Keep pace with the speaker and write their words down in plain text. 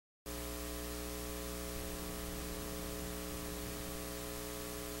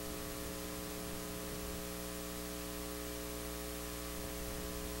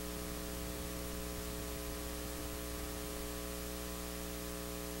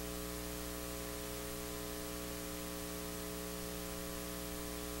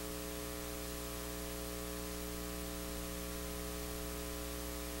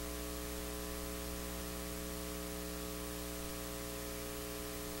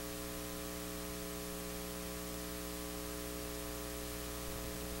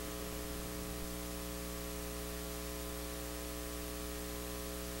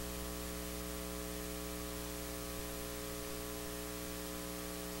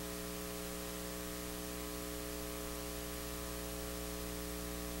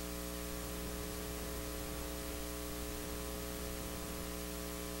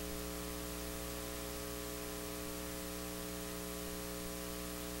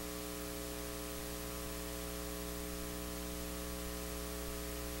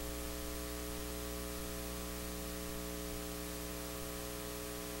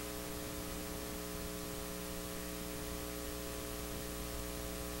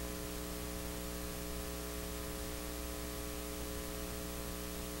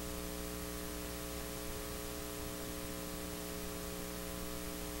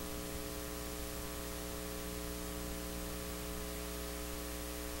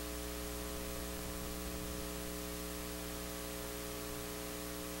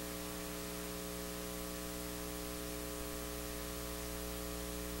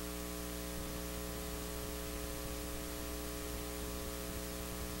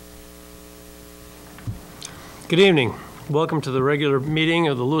Good evening. Welcome to the regular meeting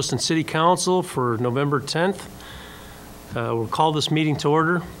of the Lewiston City Council for November 10th. We'll call this meeting to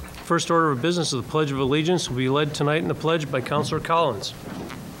order. First order of business of the Pledge of Allegiance will be led tonight in the pledge by Councilor Collins.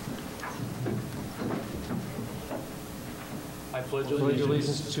 I pledge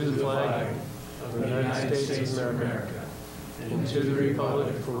allegiance to the flag of the United States of America and to the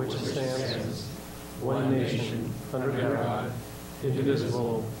republic for which it stands, one nation, under God,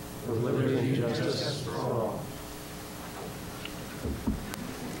 indivisible, with liberty and justice for all.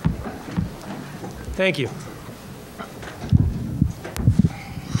 Thank you.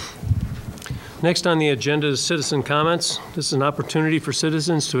 Next on the agenda is citizen comments. This is an opportunity for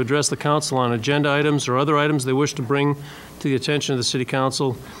citizens to address the council on agenda items or other items they wish to bring to the attention of the city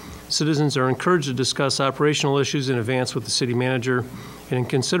council. Citizens are encouraged to discuss operational issues in advance with the city manager, and in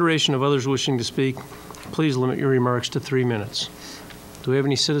consideration of others wishing to speak, please limit your remarks to 3 minutes. Do we have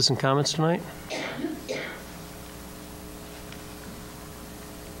any citizen comments tonight?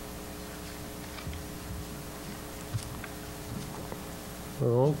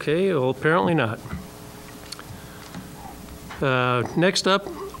 Okay, well, apparently not. Next up,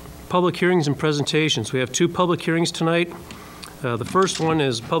 public hearings and presentations. We have 2 public hearings tonight. The first one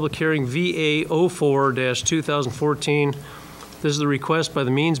is public hearing VA 04-2014. This is the request by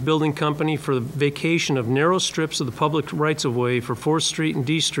the Means Building Company for the vacation of narrow strips of the public rights-of-way for 4th Street and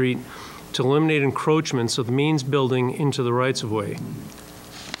D Street to eliminate encroachments of the Means Building into the rights-of-way.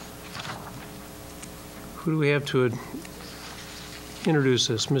 Who do we have to introduce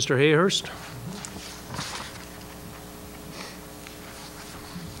this? Mr. Hayhurst?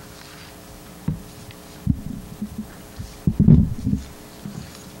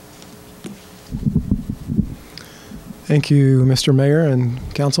 Thank you, Mr. Mayor and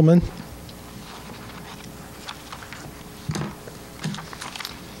Councilman.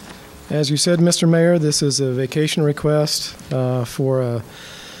 As you said, Mr. Mayor, this is a vacation request for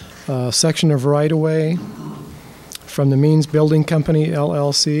a section of right-of-way from the Means Building Company,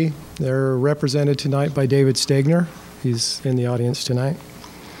 LLC. They're represented tonight by David Stegner. He's in the audience tonight.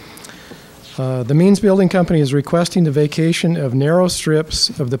 The Means Building Company is requesting the vacation of narrow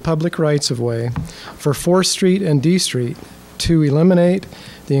strips of the public rights-of-way for 4th Street and D Street to eliminate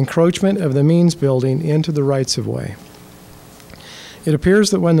the encroachment of the Means Building into the rights-of-way. It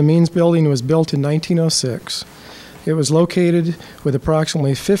appears that when the Means Building was built in 1906, it was located with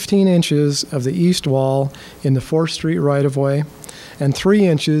approximately 15 inches of the east wall in the 4th Street right-of-way and 3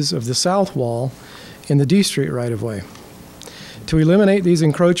 inches of the south wall in the D Street right-of-way. To eliminate these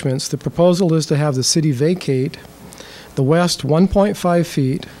encroachments, the proposal is to have the city vacate the west 1.5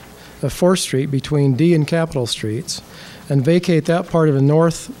 feet of 4th Street between D and Capitol Streets and vacate that part of the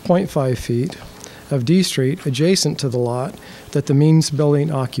north 0.5 feet of D Street adjacent to the lot that the Means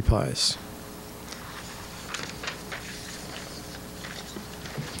Building occupies.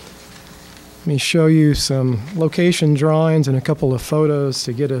 Let me show you some location drawings and a couple of photos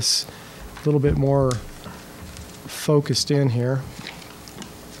to get us a little bit more focused in here.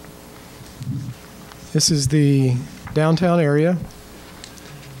 This is the downtown area.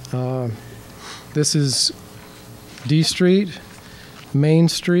 This is D Street, Main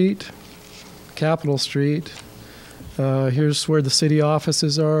Street, Capitol Street. Here's where the city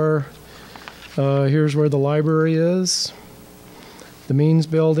offices are. Here's where the library is. The Means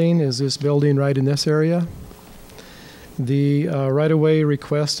Building is this building right in this area. The right-of-way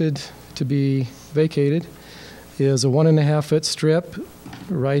requested to be vacated is a 1.5 foot strip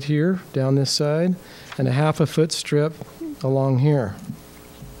right here down this side and a 1/2 foot strip along here.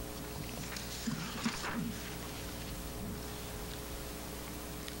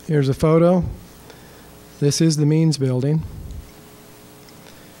 Here's a photo. This is the Means Building.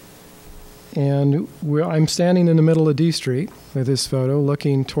 And I'm standing in the middle of D Street with this photo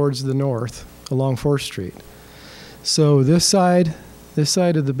looking towards the north along 4th Street. So this side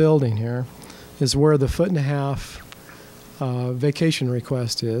of the building here is where the 1.5 foot vacation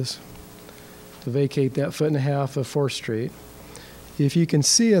request is, to vacate that 1.5 foot of 4th Street. If you can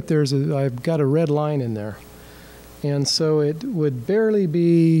see it, I've got a red line in there. And so it would barely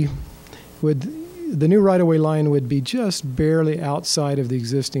be, the new right-of-way line would be just barely outside of the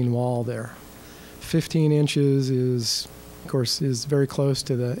existing wall there. 15 inches is, of course, is very close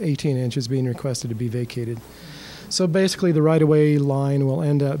to the 18 inches being requested to be vacated. So basically the right-of-way line will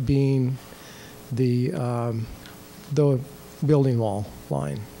end up being the building wall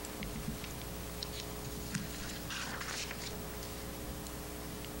line.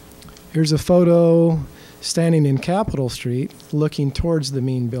 Here's a photo standing in Capitol Street looking towards the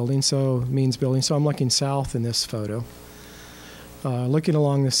Means Building, so I'm looking south in this photo. Looking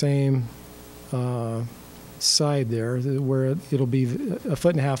along the same side there, where it'll be a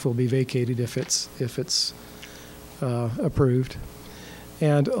foot and a half will be vacated if it's approved.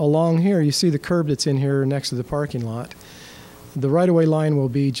 And along here, you see the curb that's in here next to the parking lot. The right-of-way line will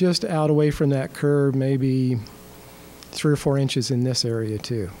be just out away from that curb, maybe 3 or 4 inches in this area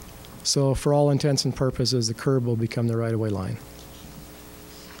too. So for all intents and purposes, the curb will become the right-of-way line.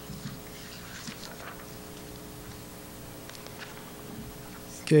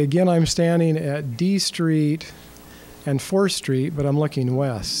 Okay, again, I'm standing at D Street and 4th Street, but I'm looking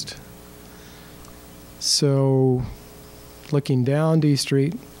west. So looking down D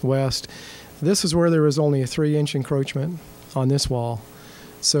Street west, this is where there was only a 3-inch encroachment on this wall.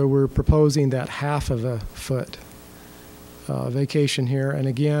 So we're proposing that half of a foot vacation here. And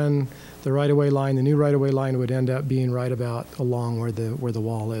again, the right-of-way line, the new right-of-way line would end up being right about along where the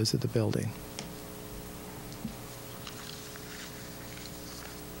wall is at the building.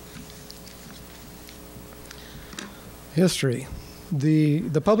 History.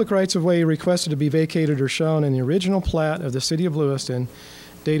 The public rights-of-way requested to be vacated are shown in the original plat of the City of Lewiston,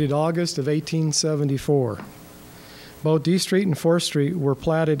 dated August of 1874. Both D Street and 4th Street were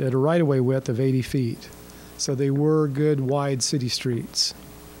platted at a right-of-way width of 80 feet, so they were good, wide city streets.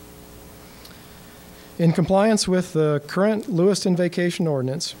 In compliance with the current Lewiston vacation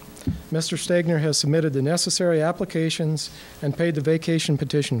ordinance, Mr. Stegner has submitted the necessary applications and paid the vacation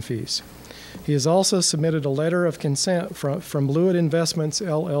petition fees. He has also submitted a letter of consent from Blewett Investments,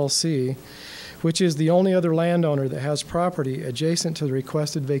 LLC, which is the only other landowner that has property adjacent to the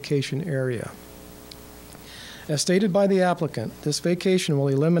requested vacation area. As stated by the applicant, this vacation will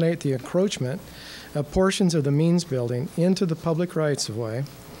eliminate the encroachment of portions of the Means building into the public rights-of-way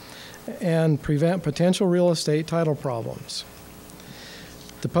and prevent potential real estate title problems.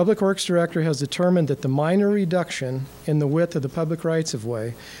 The Public Works Director has determined that the minor reduction in the width of the public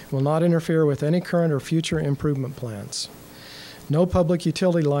rights-of-way will not interfere with any current or future improvement plans. No public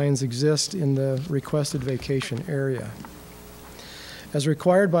utility lines exist in the requested vacation area. As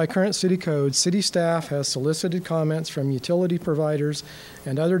required by current city code, city staff has solicited comments from utility providers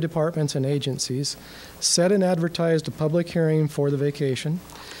and other departments and agencies, set and advertised a public hearing for the vacation,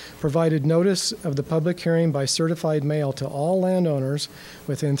 provided notice of the public hearing by certified mail to all landowners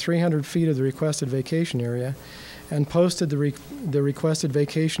within 300 feet of the requested vacation area, and posted the requested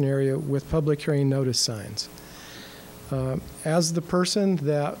vacation area with public hearing notice signs. As the person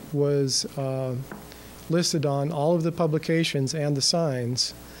that was listed on all of the publications and the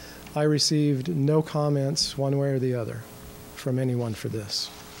signs, I received no comments one way or the other from anyone for this.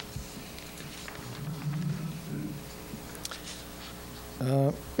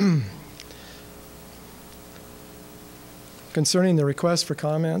 Concerning the request for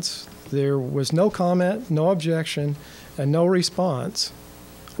comments, there was no comment, no objection, and no response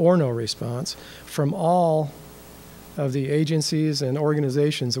from all of the agencies and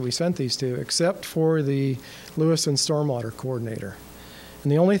organizations that we sent these to, except for the Lewiston Stormwater Coordinator.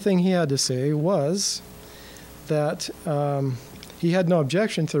 And the only thing he had to say was that he had no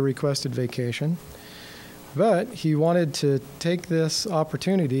objection to the requested vacation, but he wanted to take this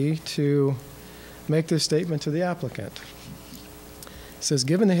opportunity to make this statement to the applicant. It says,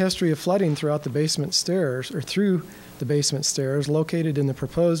 given the history of flooding throughout the basement stairs, or through the basement stairs located in the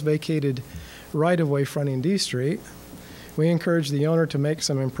proposed vacated right-of-way fronting D Street, we encourage the owner to make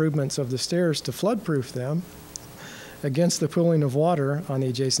some improvements of the stairs to flood-proof them against the pooling of water on the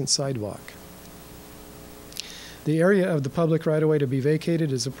adjacent sidewalk. The area of the public right-of-way to be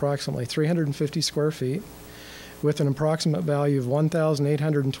vacated is approximately 350 square feet, with an approximate value of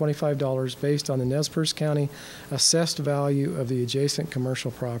 $1,825 based on the Nez Perce County assessed value of the adjacent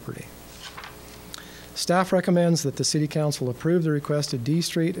commercial property. Staff recommends that the City Council approve the requested D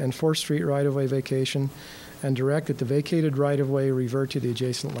Street and 4th Street right-of-way vacation and direct that the vacated right-of-way revert to the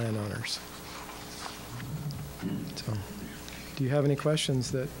adjacent landowners. So, do you have any questions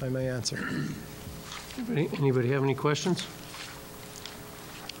that I may answer? Anybody have any questions?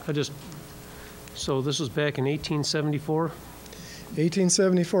 So this was back in 1874?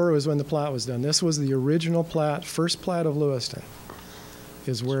 1874 was when the plat was done. This was the original plat, first plat of Lewiston,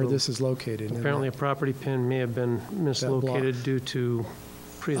 is where this is located. Apparently a property pin may have been mislocated due to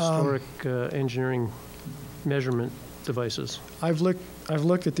prehistoric engineering measurement devices. I've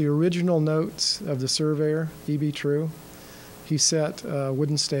looked at the original notes of the surveyor, E.B. True. He set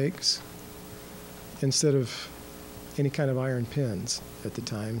wooden stakes instead of any kind of iron pins at the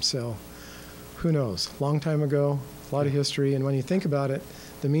time. So who knows? Long time ago, a lot of history. And when you think about it,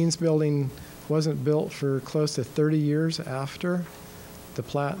 the Means building wasn't built for close to 30 years after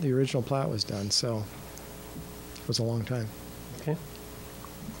the original plat was done. So it was a long time. Okay.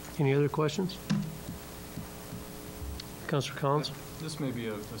 Any other questions? Councilor Collins? This may be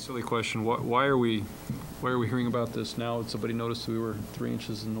a silly question. Why are we hearing about this now? Did somebody notice we were 3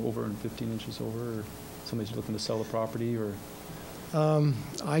 inches and over and 15 inches over, or somebody's looking to sell the property, or?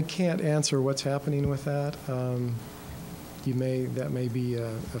 I can't answer what's happening with that. That may be a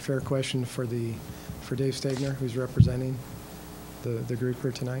fair question for Dave Stegner, who's representing the group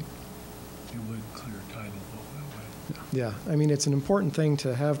here tonight. You would clear title that way. Yeah, I mean, it's an important thing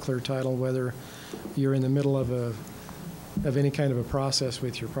to have clear title, whether you're in the middle of any kind of a process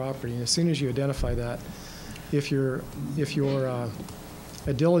with your property. And as soon as you identify that, if you're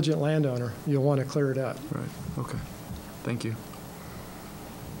a diligent landowner, you'll want to clear it up. Right, okay. Thank you.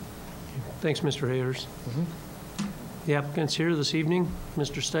 Thanks, Mr. Hayers. The applicant's here this evening.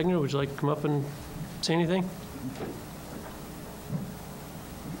 Mr. Stegner, would you like to come up and say anything?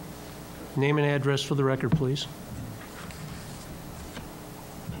 Name and address for the record, please.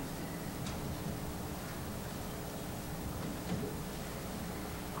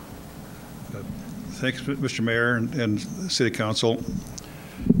 Thanks, Mr. Mayor and City Council.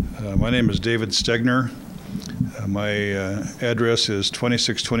 My name is David Stegner. My address is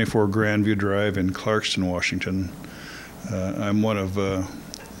 2624 Grandview Drive in Clarkston, Washington. I'm one of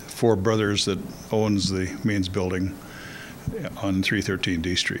 4 brothers that owns the Means Building on 313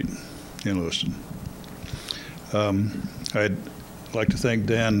 D Street in Lewiston. I'd like to thank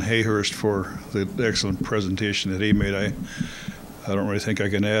Dan Hayhurst for the excellent presentation that he made. I don't really think I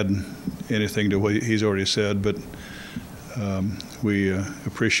can add anything to what he's already said, but we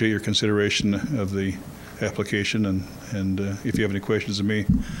appreciate your consideration of the application, and if you have any questions of me,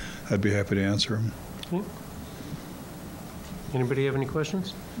 I'd be happy to answer them. Okay. Anybody have any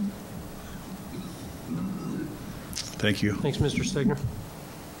questions? Thank you. Thanks, Mr. Stegner.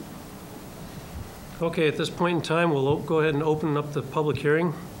 Okay, at this point in time, we'll go ahead and open up the public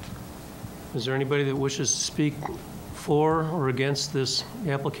hearing. Is there anybody that wishes to speak for or against this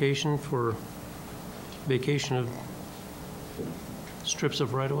application for vacation of strips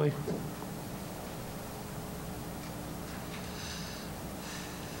of right-of-way?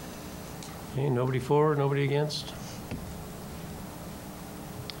 Okay, nobody for, nobody against?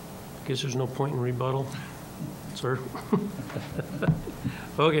 Guess there's no point in rebuttal, sir.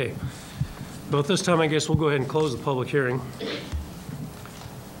 Okay. Well, at this time, I guess we'll go ahead and close the public hearing.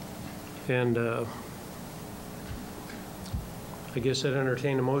 And I guess I'd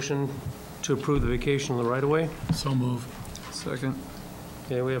entertain a motion to approve the vacation of the right-of-way. So move. Second.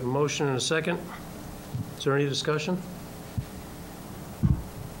 Okay, we have a motion and a second. Is there any discussion?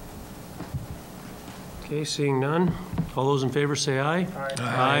 Okay, seeing none. All those in favor say aye. Aye.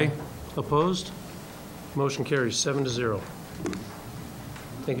 Aye. Opposed? Motion carries 7-0.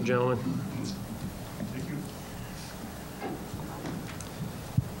 Thank you, gentlemen. Thank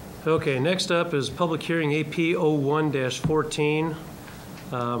you. Okay, next up is public hearing AP 01-14.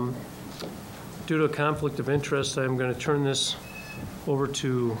 Due to a conflict of interest, I'm going to turn this over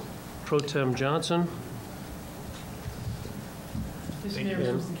to Pro Tem Johnson. Mr. Mayor,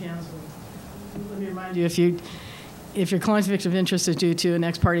 members of the council, let me remind you, if your conflict of interest is due to an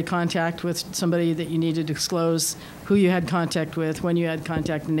ex-party contact with somebody that you need to disclose who you had contact with, when you had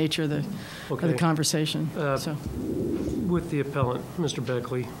contact, the nature of the conversation. With the appellant, Mr.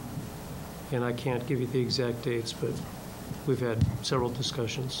 Beckley, and I can't give you the exact dates, but we've had several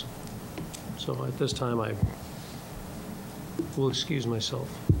discussions. So at this time, I will excuse myself.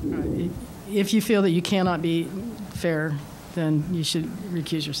 If you feel that you cannot be fair, then you should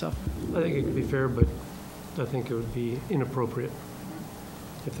recuse yourself. I think it could be fair, but I think it would be inappropriate,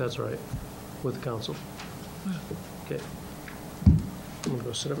 if that's all right, with the council. Okay. I'm going to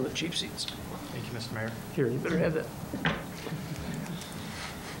go sit up in the cheap seats. Thank you, Mr. Mayor. Here, you better have that.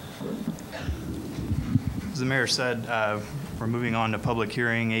 As the mayor said, we're moving on to public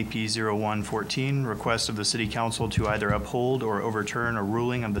hearing AP 01-14, request of the City Council to either uphold or overturn a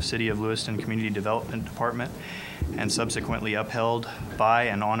ruling of the City of Lewiston Community Development Department and subsequently upheld by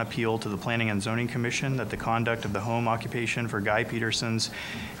and on appeal to the Planning and Zoning Commission that the conduct of the home occupation for Guy Peterson's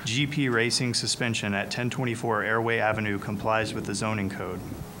GP Racing suspension at 1024 Airway Avenue complies with the zoning code.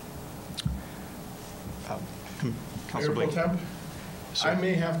 Councilor Blake. I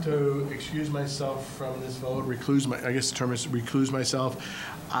may have to excuse myself from this vote, I guess the term is recluse myself.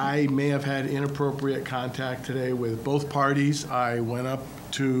 I may have had inappropriate contact today with both parties. I went up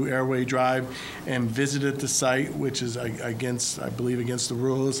to Airway Drive and visited the site, which is I believe against the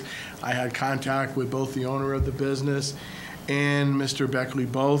rules. I had contact with both the owner of the business and Mr. Beckley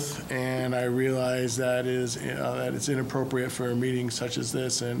both, and I realize that it's inappropriate for a meeting such as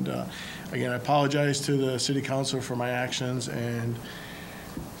this. And again, I apologize to the City Council for my actions, and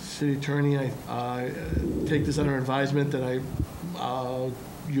City Attorney, I take this under advisement that I'll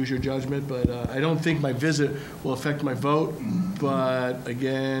use your judgment, but I don't think my visit will affect my vote. But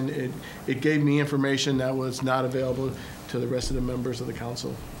again, it gave me information that was not available to the rest of the members of the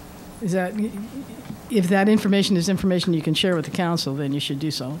council. Is that, if that information is information you can share with the council, then you should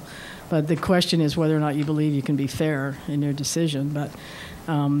do so. But the question is whether or not you believe you can be fair in your decision. But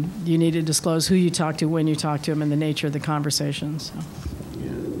you need to disclose who you talk to, when you talk to them, and the nature of the conversation. So.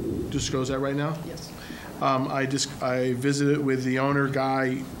 Yeah. Disclose that right now? Yes. I visited with the owner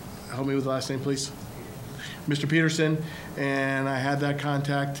guy. Help me with the last name, please. Mr. Peterson, and I had that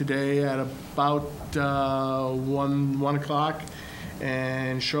contact today at about 1 o'clock.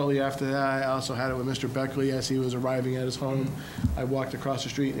 And shortly after that, I also had it with Mr. Beckley as he was arriving at his home. I walked across the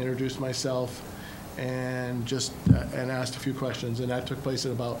street and introduced myself and just and asked a few questions. And that took place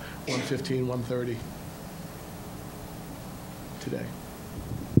at about 1:15, 1:30 today.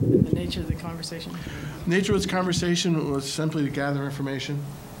 And the nature of the conversation? The nature of this conversation was simply to gather information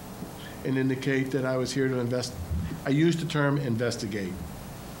and indicate that I was here to I used the term investigate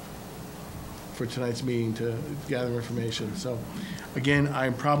for tonight's meeting, to gather information. So, again,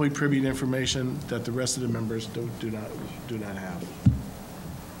 I'm probably privy to information that the rest of the members do not have.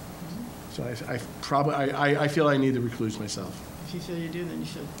 So I feel I need to recluse myself. If you feel you do, then you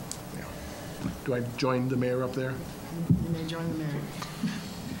should. Yeah. Do I join the mayor up there? You may join the mayor.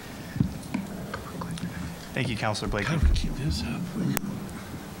 Thank you, Councilor Blakey. How do we keep this up?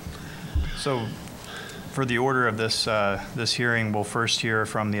 So, for the order of this this hearing, we'll first hear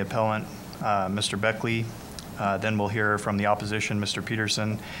from the appellant, Mr. Beckley. Then we'll hear from the opposition, Mr.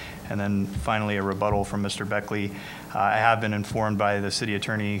 Peterson, and then finally a rebuttal from Mr. Beckley. I have been informed by the City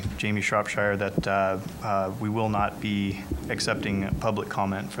Attorney, Jamie Shropshire, that we will not be accepting public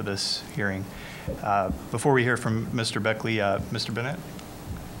comment for this hearing. Before we hear from Mr. Beckley, Mr. Bennett,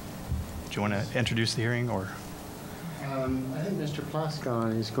 do you want to introduce the hearing, or? I think Mr.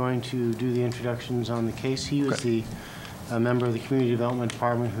 Plascon is going to do the introductions on the case. He was the member of the Community Development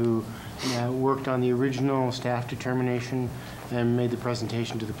Department who worked on the original staff determination and made the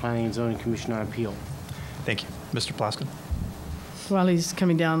presentation to the Planning and Zoning Commission on appeal. Thank you. Mr. Plascon. While he's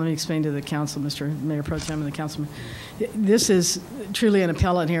coming down, let me explain to the council, Mr. Mayor Pro Tem and the councilman. This is truly an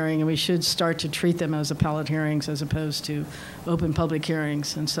appellate hearing, and we should start to treat them as appellate hearings as opposed to open public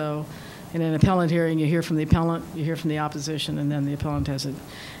hearings. And so in an appellate hearing, you hear from the appellant, you hear from the opposition, and then the appellant has it.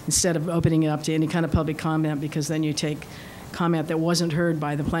 Instead of opening it up to any kind of public comment, because then you take comment that wasn't heard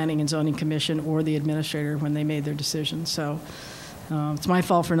by the Planning and Zoning Commission or the administrator when they made their decision. So it's my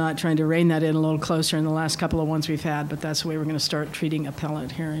fault for not trying to rein that in a little closer in the last couple of ones we've had, but that's the way we're going to start treating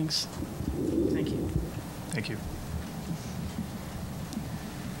appellate hearings. Thank you. Thank you.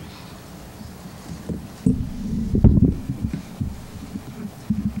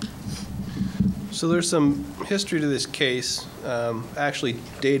 So there's some history to this case, actually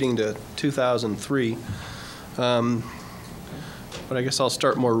dating to 2003. But I guess I'll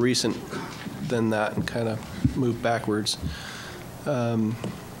start more recent than that and kind of move backwards.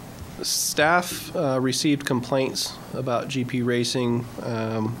 Staff received complaints about GP Racing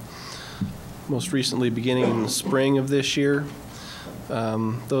most recently beginning in the spring of this year.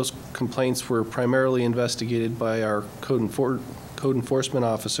 Those complaints were primarily investigated by our code enforcement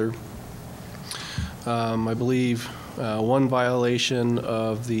officer. I believe one violation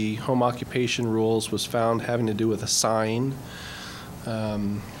of the home occupation rules was found having to do with a sign.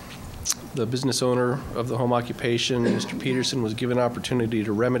 The business owner of the home occupation, Mr. Peterson, was given opportunity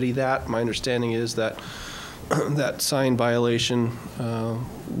to remedy that. My understanding is that that sign violation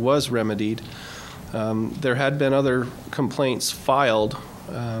was remedied. There had been other complaints filed.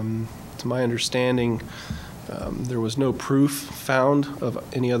 To my understanding, there was no proof found of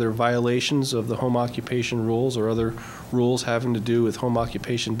any other violations of the home occupation rules or other rules having to do with home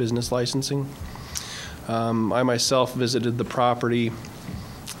occupation business licensing. I myself visited the property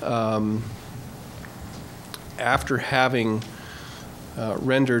after having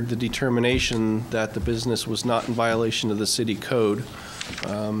rendered the determination that the business was not in violation of the city code,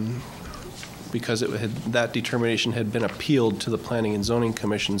 because that determination had been appealed to the Planning and Zoning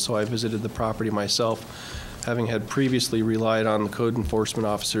Commission. So I visited the property myself, having had previously relied on the code enforcement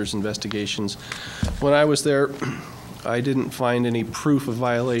officer's investigations. When I was there, I didn't find any proof of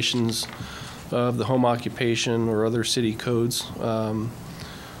violations of the home occupation or other city codes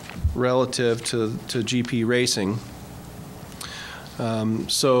relative to GP Racing.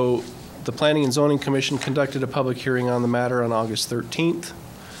 So the Planning and Zoning Commission conducted a public hearing on the matter on August 13th.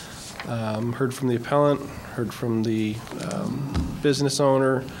 Heard from the appellant, heard from the business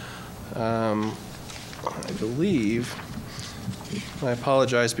owner. I believe I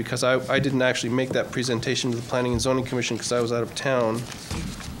apologize because I didn't actually make that presentation to the Planning and Zoning Commission because I was out of town.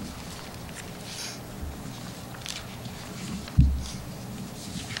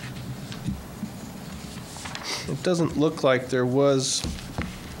 It doesn't look like there was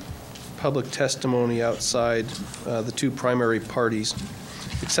public testimony outside the two primary parties,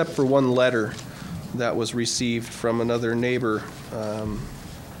 except for one letter that was received from another neighbor,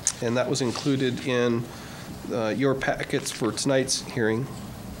 and that was included in your packets for tonight's hearing.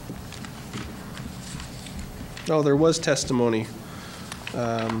 Oh, there was testimony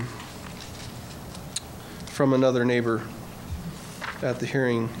from another neighbor at the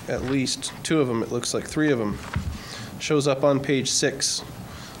hearing, at least two of them, it looks like three of them. Shows up on page 6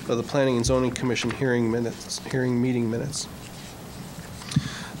 of the Planning and Zoning Commission hearing meeting minutes.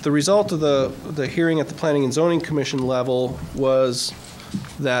 The result of the hearing at the Planning and Zoning Commission level was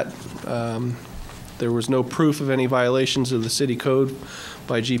that there was no proof of any violations of the city code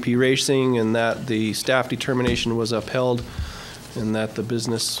by GP Racing, and that the staff determination was upheld and that the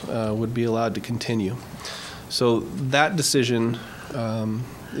business would be allowed to continue. So that decision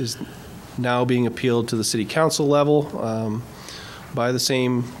is now being appealed to the city council level by the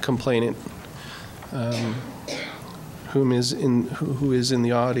same complainant, who is in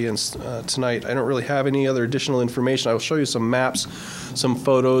the audience tonight. I don't really have any other additional information. I will show you some maps, some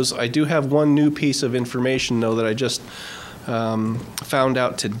photos. I do have one new piece of information, though, that I just found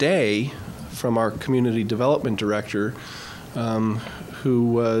out today from our community development director, who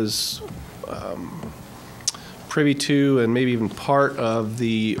was privy to and maybe even part of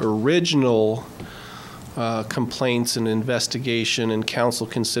the original complaints and investigation and council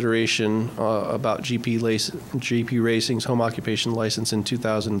consideration about GP Racing's home occupation license in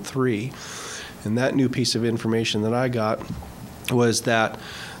 2003. And that new piece of information that I got was that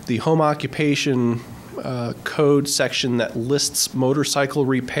the home occupation code section that lists motorcycle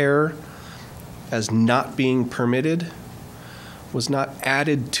repair as not being permitted was not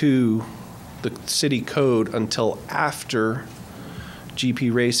added to the city code until after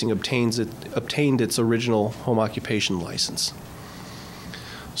GP Racing obtained its original home occupation license.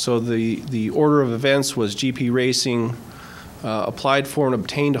 So the order of events was GP Racing applied for and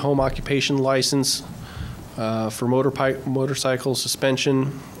obtained a home occupation license for motorcycle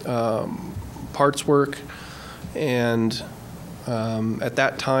suspension parts work, and at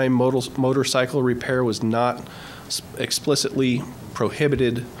that time motorcycle repair was not explicitly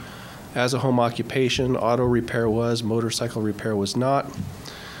prohibited as a home occupation. Auto repair was, motorcycle repair was not.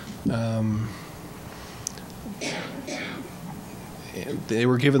 They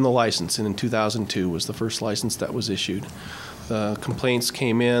were given the license, and in 2002 was the first license that was issued. Complaints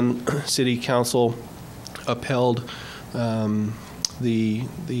came in, city council upheld the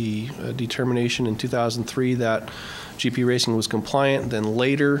determination in 2003 that GP Racing was compliant. Then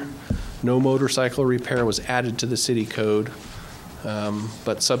later, no motorcycle repair was added to the city code.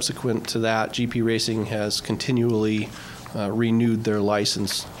 But subsequent to that, GP Racing has continually renewed their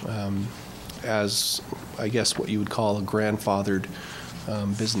license as, I guess, what you would call a grandfathered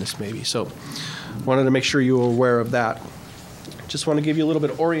business, maybe. So wanted to make sure you were aware of that. Just want to give you a little bit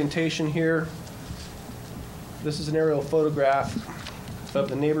of orientation here. This is an aerial photograph of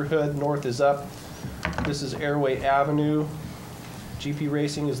the neighborhood. North is up. This is Airway Avenue. GP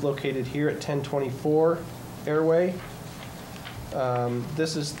Racing is located here at 1024 Airway.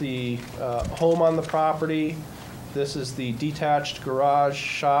 This is the home on the property. This is the detached garage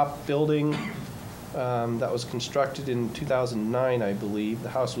shop building that was constructed in 2009, I believe. The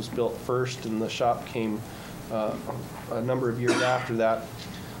house was built first and the shop came a number of years after that.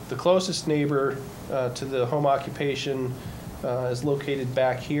 The closest neighbor to the home occupation is located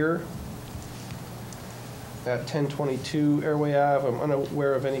back here at 1022 Airway Ave. I'm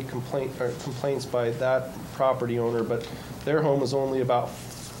unaware of any complaints by that property owner, but their home is only about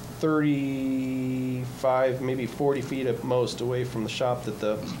 35, maybe 40 feet at most away from the shop that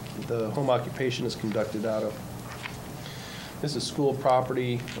the home occupation is conducted out of. This is school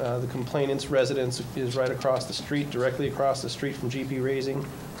property. The complainant's residence is right across the street, directly across the street from GP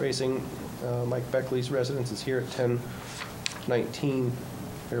Racing. Mike Beckley's residence is here at 1019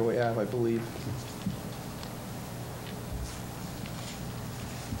 Airway Ave, I believe.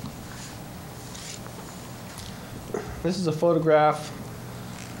 This is a photograph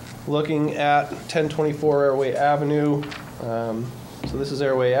looking at 1024 Airway Avenue. So this is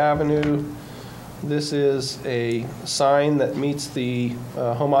Airway Avenue. This is a sign that meets the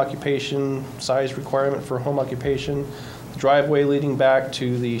home occupation size requirement for home occupation. The driveway leading back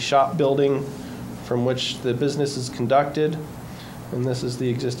to the shop building from which the business is conducted. And this is the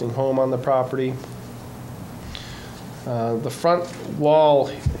existing home on the property. The front wall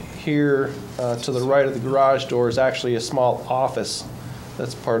here to the right of the garage door is actually a small office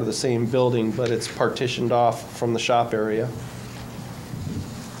that's part of the same building, but it's partitioned off from the shop area.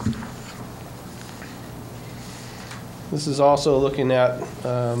 This is also looking at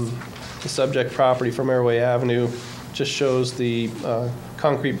the subject property from Airway Avenue. Just shows the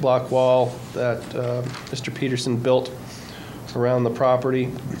concrete block wall that Mr. Peterson built around the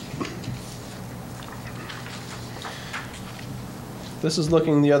property. This is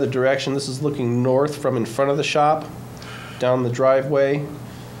looking the other direction. This is looking north from in front of the shop, down the driveway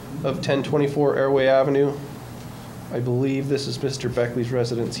of 1024 Airway Avenue. I believe this is Mr. Beckley's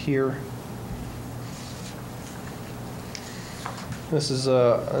residence here. This is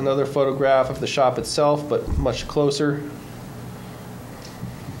another photograph of the shop itself, but much closer.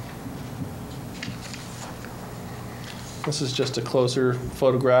 This is just a closer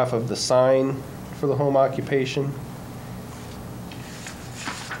photograph of the sign for the home occupation.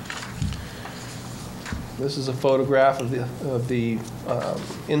 This is a photograph of the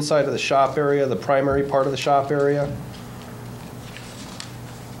inside of the shop area, the primary part of the shop area.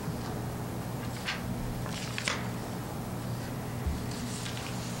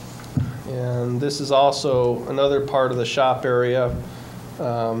 And this is also another part of the shop area.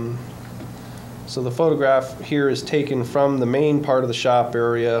 So the photograph here is taken from the main part of the shop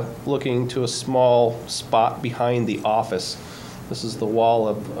area, looking to a small spot behind the office. This is the wall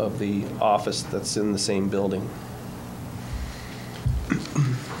of the office that's in the same building.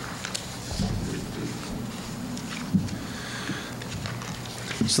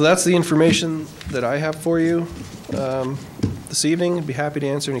 So that's the information that I have for you this evening. I'd be happy to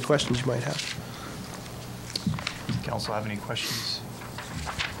answer any questions you might have. Council have any questions?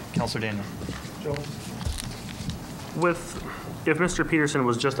 Councilor Daniel. If Mr. Peterson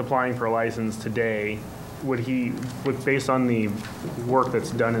was just applying for a license today, based on the work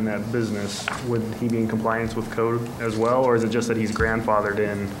that's done in that business, would he be in compliance with code as well, or is it just that he's grandfathered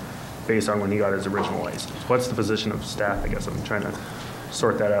in based on when he got his original license? What's the position of staff? I guess I'm trying to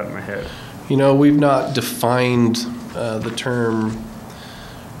sort that out in my head. You know, we've not defined the term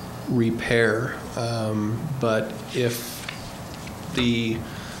repair, but if the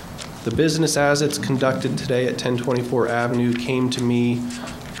business as it's conducted today at 1024 Avenue came to me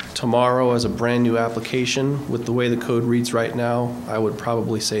tomorrow as a brand new application, with the way the code reads right now, I would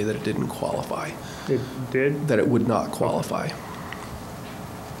probably say that it didn't qualify. It did? That it would not qualify.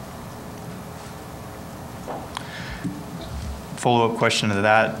 Follow-up question to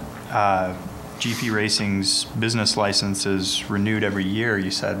that. GP Racing's business license is renewed every year,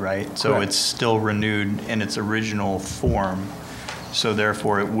 you said, right? So Correct. It's still renewed in its original form. So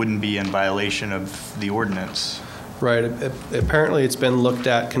therefore, it wouldn't be in violation of the ordinance. Right. Apparently, it's been looked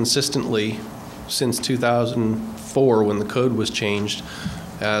at consistently since 2004 when the code was changed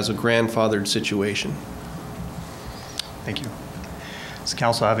as a grandfathered situation. Thank you. Does the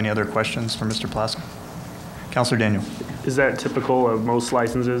council have any other questions for Mr. Plaska? Councilor Daniel. Is that typical of most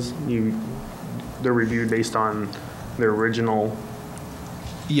licenses? They're reviewed based on their original?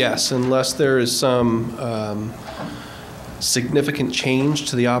 Yes, unless there is some significant change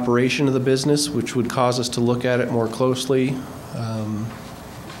to the operation of the business, which would cause us to look at it more closely,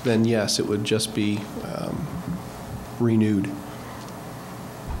 then yes, it would just be renewed.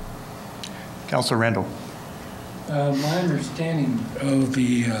 Councilor Randall. My understanding of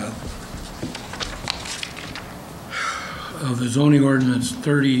the zoning ordinance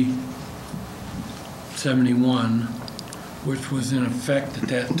 3071, which was in effect at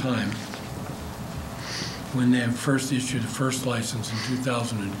that time, when they first issued the first license in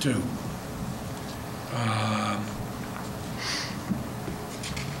 2002. A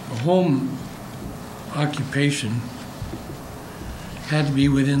home occupation had to be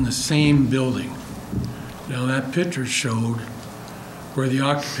within the same building. Now that picture showed where the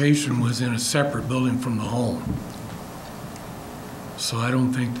occupation was in a separate building from the home. So I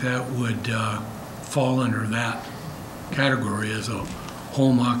don't think that would fall under that category as a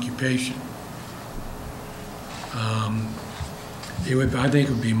home occupation. I think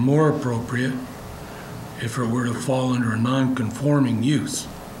it would be more appropriate if it were to fall under a non-conforming use.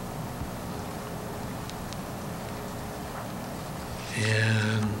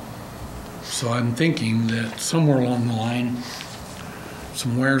 And so I'm thinking that somewhere along the line,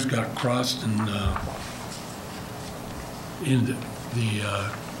 some wires got crossed and the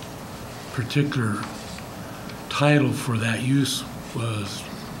particular title for that use was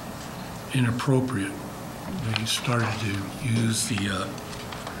inappropriate. They started to use the,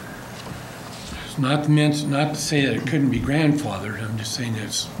 not to say that it couldn't be grandfathered, I'm just saying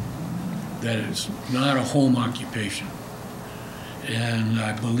it's that it's not a home occupation. And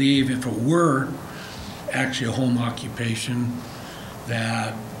I believe if it were actually a home occupation,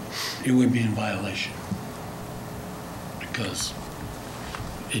 that it would be in violation because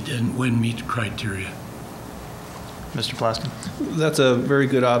it wouldn't meet the criteria. Mr. Plaskin? That's a very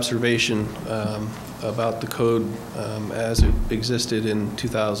good observation about the code as it existed in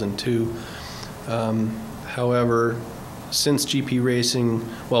 2002. However, since GP Racing,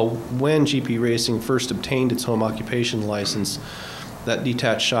 when GP Racing first obtained its home occupation license, that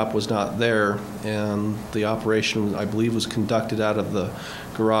detached shop was not there, and the operation, I believe, was conducted out of the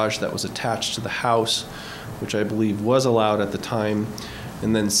garage that was attached to the house, which I believe was allowed at the time.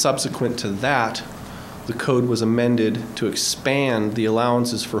 And then subsequent to that, the code was amended to expand the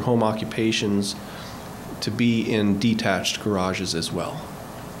allowances for home occupations to be in detached garages as well.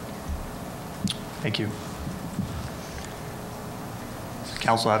 Thank you. Does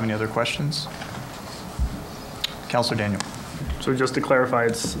council have any other questions? Councilor Daniel. So just to clarify,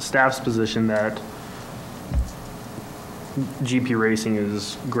 it's staff's position that GP Racing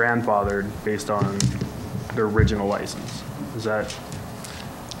is grandfathered based on their original license. Is that?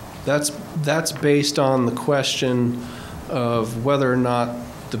 That's based on the question of whether or not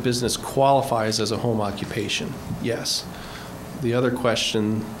the business qualifies as a home occupation. Yes. The other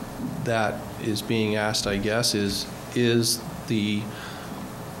question that is being asked, I guess, is the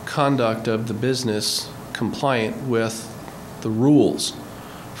conduct of the business compliant with the rules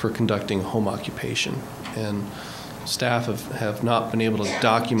for conducting home occupation? And staff have not been able to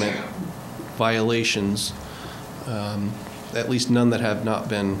document violations, at least none that have not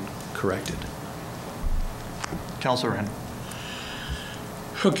been corrected. Councilor Rand.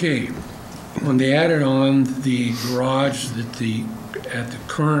 Okay, when they added on the garage at the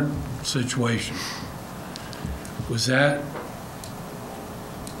current situation, was that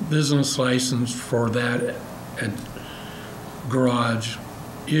business license for that garage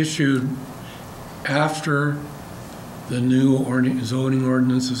issued after the new zoning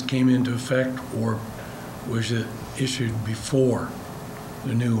ordinances came into effect, or was it issued before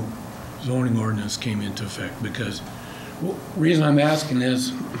the new zoning ordinance came into effect? Because the reason I'm asking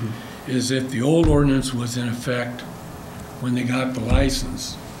is if the old ordinance was in effect when they got the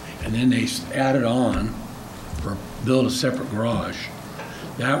license, and then they added on or built a separate garage,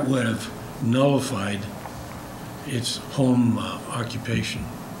 that would have nullified its home occupation.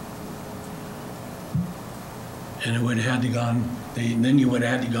 And it would have had to gone, then you would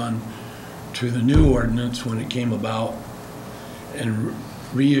have had to gone to the new ordinance when it came about and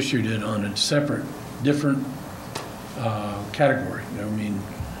reissued it on a separate, different category. I mean,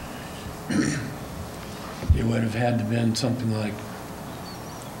 it would have had to been something like,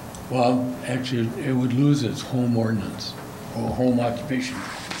 well, actually, it would lose its home ordinance or home occupation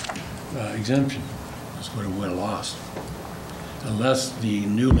exemption. That's what it would have lost, unless the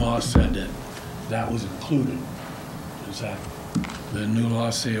new law said that that was included. Is that the new law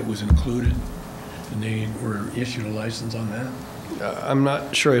say it was included, and they were issued a license on that? I'm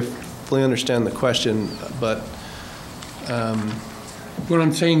not sure I fully understand the question, but what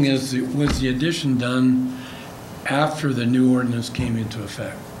I'm saying is, was the addition done after the new ordinance came into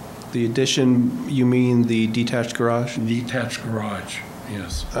effect? the addition, you mean the detached garage? Detached garage,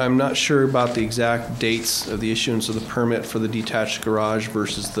 yes. I'm not sure about the exact dates of the issuance of the permit for the detached garage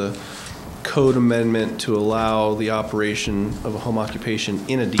versus the code amendment to allow the operation of a home occupation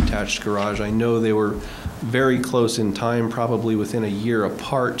in a detached garage. I know they were very close in time, probably within a year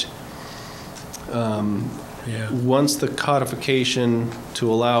apart. Once the codification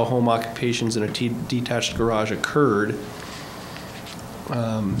to allow home occupations in a detached garage occurred,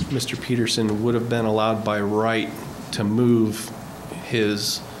 Mr. Peterson would have been allowed by right to move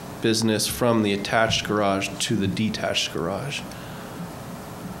his business from the attached garage to the detached garage.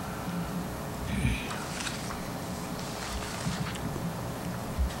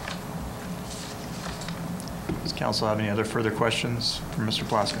 Does council have any other further questions for Mr.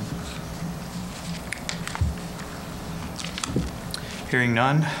 Plaskin? Hearing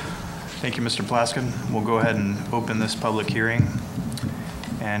none, thank you, Mr. Plaskin. We'll go ahead and open this public hearing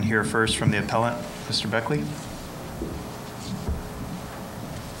and hear first from the appellant, Mr. Beckley.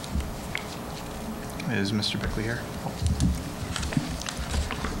 Is Mr. Beckley here?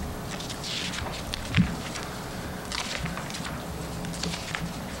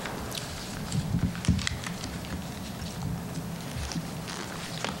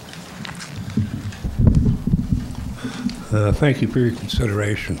 Thank you for your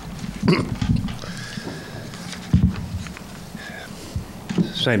consideration.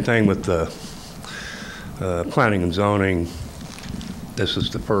 Same thing with the planning and zoning this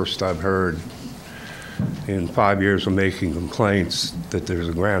is the first I've heard in 5 years of making complaints that there's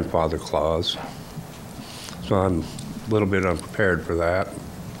a grandfather clause. So I'm a little bit unprepared for that.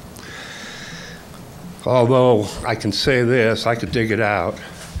 Although I can say this, I could dig it out.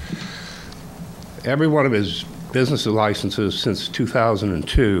 Every one of his business licenses since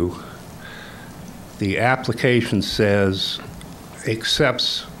 2002, the application says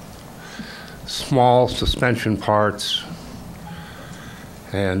accepts small suspension parts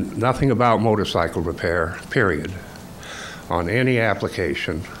and nothing about motorcycle repair, period, on any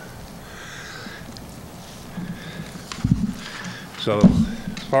application. So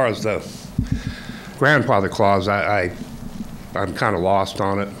as far as the grandfather clause, I'm kind of lost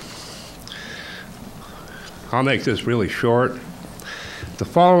on it. I'll make this really short. The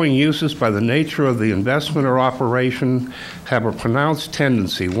following uses, by the nature of the investment or operation, have a pronounced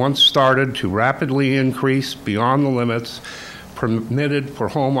tendency, once started, to rapidly increase beyond the limits permitted for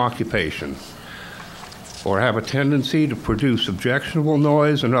home occupation, or have a tendency to produce objectionable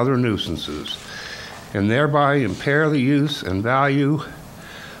noise and other nuisances, and thereby impair the use and value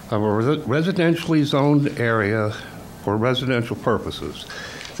of a residentially zoned area for residential purposes.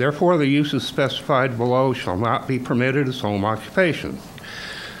 Therefore, the uses specified below shall not be permitted as home occupation.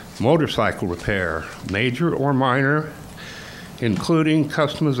 Motorcycle repair, major or minor, including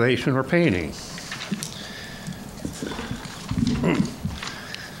customization or painting.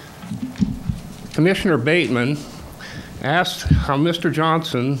 Commissioner Bateman asked how Mr.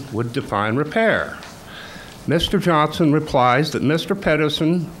 Johnson would define repair. Mr. Johnson replies that Mr.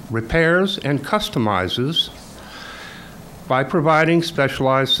 Pedersen repairs and customizes by providing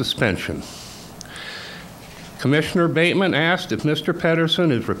specialized suspension. Commissioner Bateman asked if Mr.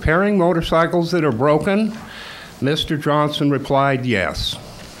 Pedersen is repairing motorcycles that are broken. Mr. Johnson replied yes.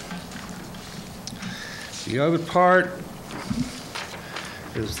 The other part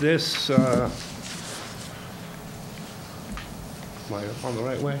is this, am I on the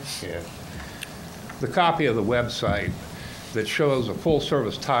right way? Yeah. The copy of the website that shows a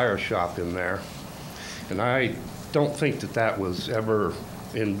full-service tire shop in there. And I don't think that that was ever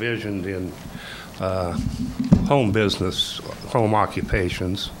envisioned in home business, home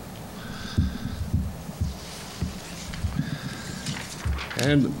occupations.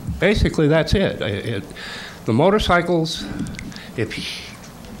 And basically that's it. The motorcycles, if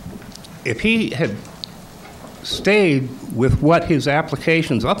he had stayed with what his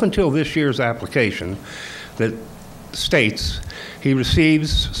applications, up until this year's application, that states he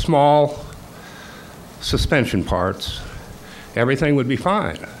receives small suspension parts, everything would be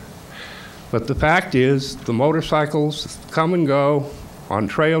fine. But the fact is, the motorcycles come and go on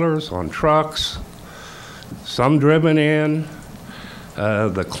trailers, on trucks, some driven in,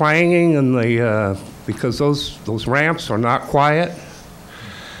 the clanging and the, because those ramps are not quiet.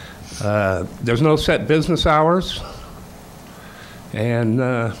 There's no set business hours. And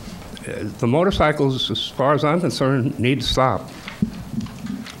the motorcycles, as far as I'm concerned, need to stop.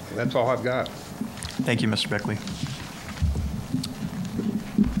 That's all I've got. Thank you, Mr. Beckley.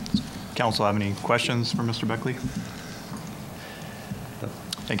 Council have any questions for Mr. Beckley?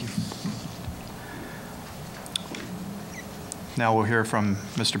 Thank you. Now we'll hear from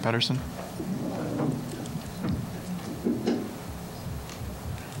Mr. Pedersen.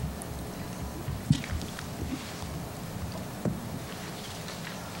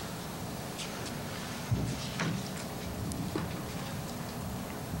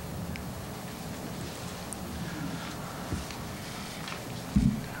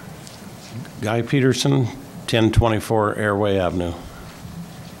 Guy Peterson, 1024 Airway Avenue.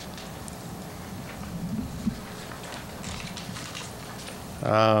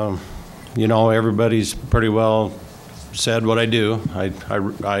 You know, everybody's pretty well said what I do.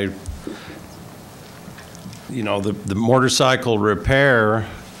 You know, the motorcycle repair,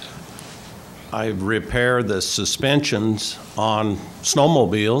 I repair the suspensions on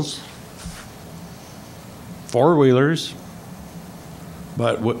snowmobiles, four-wheelers,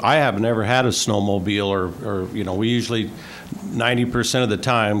 but I have never had a snowmobile or you know, we usually 90% of the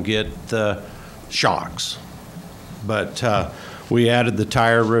time get the shocks. But we added the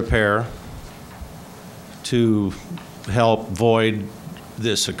tire repair to help void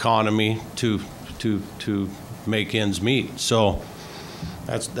this economy to make ends meet. So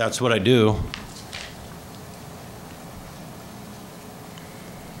that's what I do.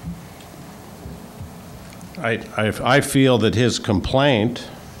 I feel that his complaint,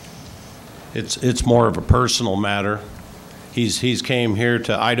 it's more of a personal matter. He's came here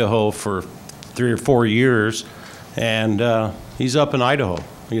to Idaho for 3 or 4 years, and he's up in Idaho.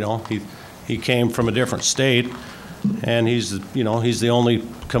 You know, he came from a different state, And he's, you know, he's the only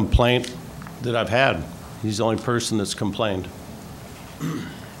complaint that I've had. He's the only person that's complained.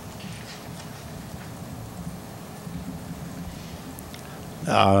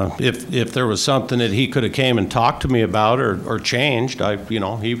 If there was something that he could have came and talked to me about or changed, you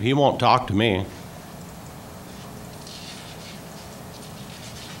know, he won't talk to me.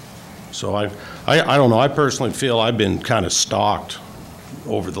 So I don't know. I personally feel I've been kind of stalked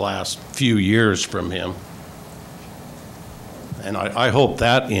over the last few years from him. And I hope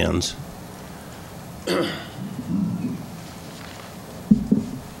that ends.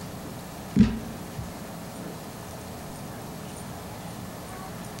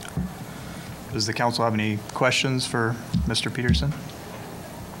 Does the council have any questions for Mr. Peterson?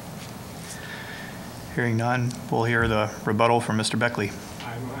 Hearing none, we'll hear the rebuttal from Mr. Beckley.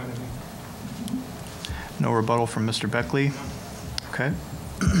 I don't have any. No rebuttal from Mr. Beckley. Okay.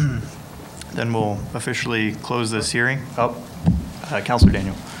 Then we'll officially close this hearing. Councilor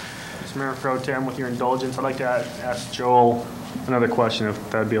Daniel. Mr. Mayor Pro Tem, with your indulgence, I'd like to ask Joel another question,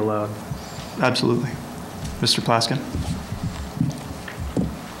 if that'd be allowed. Absolutely. Mr. Plaskin.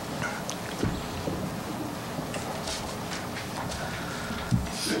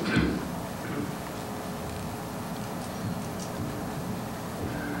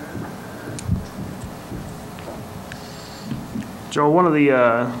 Joel, one of the,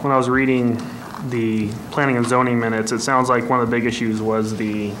 when I was reading the planning and zoning minutes, it sounds like one of the big issues was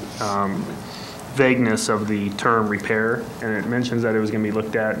the vagueness of the term repair, and it mentions that it was going to be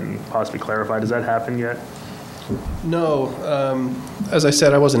looked at and possibly clarified. Has that happened yet? No. As I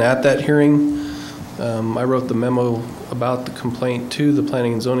said, I wasn't at that hearing. I wrote the memo about the complaint to the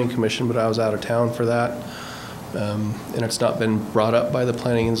Planning and Zoning Commission, but I was out of town for that. And it's not been brought up by the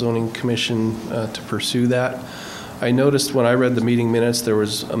Planning and Zoning Commission to pursue that. I noticed when I read the meeting minutes, there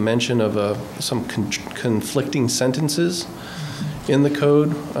was a mention of some conflicting sentences in the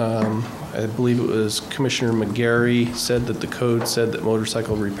code. I believe it was Commissioner McGarry said that the code said that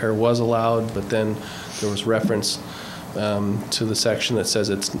motorcycle repair was allowed, but then there was reference to the section that says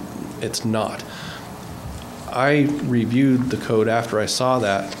it's not. I reviewed the code after I saw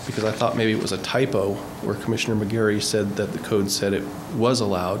that because I thought maybe it was a typo where Commissioner McGarry said that the code said it was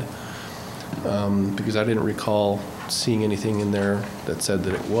allowed. Because I didn't recall seeing anything in there that said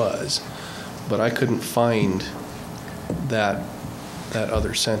that it was. But I couldn't find that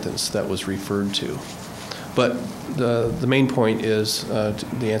other sentence that was referred to. But the main point is,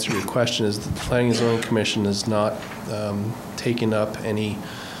 the answer to your question is that the Planning and Zoning Commission has not taken up any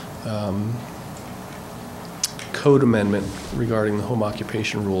code amendment regarding the home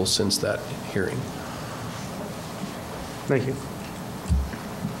occupation rules since that hearing. Thank you.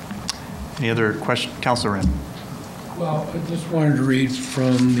 Any other questions? Councilor Wren. Well, I just wanted to read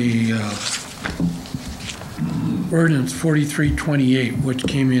from the ordinance 4328, which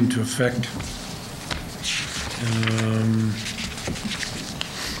came into effect.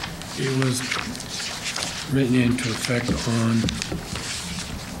 It was written into effect on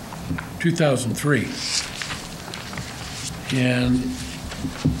 2003. And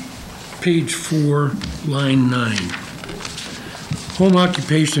page 4, line 9. Home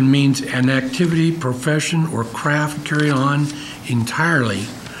occupation means an activity, profession, or craft carried on entirely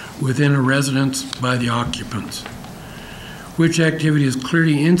within a residence by the occupants, which activity is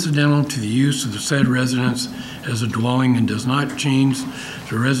clearly incidental to the use of the said residence as a dwelling and does not change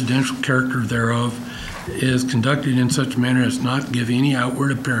the residential character thereof, is conducted in such manner as not give any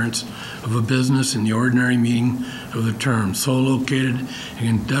outward appearance of a business in the ordinary meaning of the term, so located and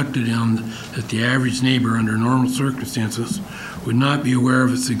conducted in that the average neighbor under normal circumstances would not be aware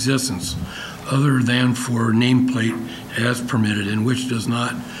of its existence other than for nameplate as permitted, and which does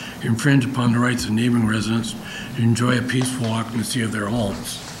not infringe upon the rights of neighboring residents to enjoy a peaceful occupancy of their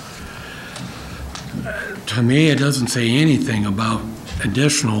homes. To me, it doesn't say anything about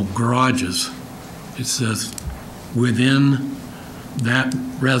additional garages. It says within that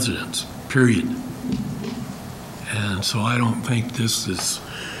residence, period. And so I don't think this is,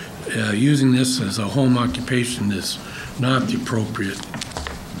 using this as a home occupation is not the appropriate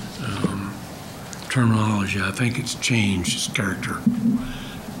terminology. I think it's changed its character.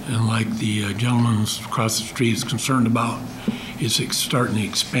 And like the gentleman across the street is concerned about, it's starting to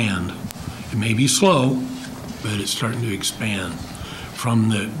expand. It may be slow, but it's starting to expand from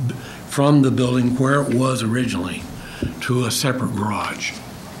the building where it was originally to a separate garage.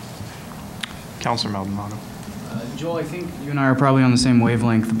 Councilor Maldonado. Joel, I think you and I are probably on the same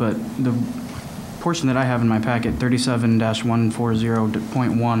wavelength, but the portion that I have in my packet,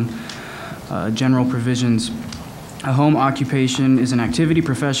 37-140.1, general provisions, A home occupation is an activity,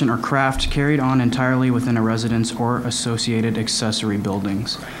 profession, or craft carried on entirely within a residence or associated accessory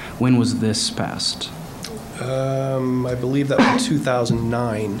buildings. When was this passed? I believe that was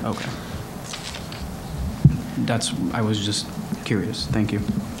 2009. Okay. I was just curious. Thank you.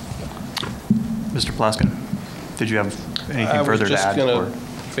 Mr. Plaskin, did you have anything further to add? I was just going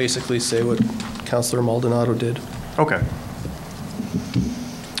to basically say what Councilor Maldonado did. Okay.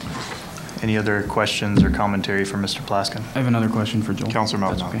 Any other questions or commentary from Mr. Plaskin? I have another question for Joel. Councilor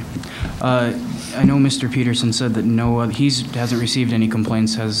Maldonado. That's okay. I know Mr. Peterson said that he hasn't received any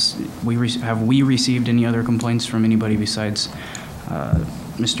complaints. Have we received any other complaints from anybody besides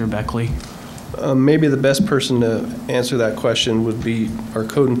Mr. Beckley? Maybe the best person to answer that question would be our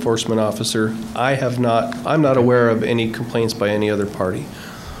code enforcement officer. I'm not aware of any complaints by any other party.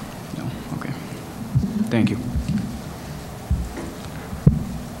 No, okay. Thank you.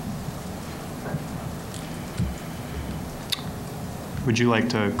 Would you like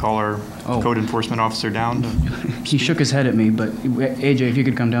to call our code enforcement officer down? He shook his head at me, but AJ, if you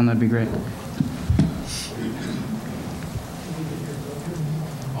could come down, that'd be great.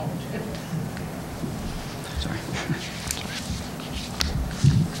 Sorry.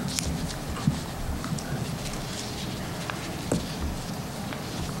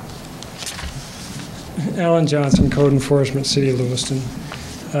 Alan Johnson, Code Enforcement, City of Lewiston.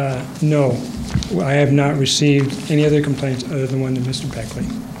 No, I have not received any other complaints other than one to Mr. Beckley.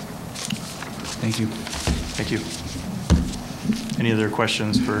 Thank you. Thank you. Any other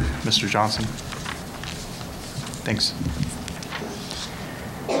questions for Mr. Johnson? Thanks.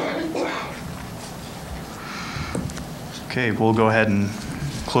 Okay, we'll go ahead and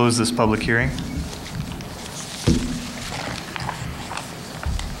close this public hearing.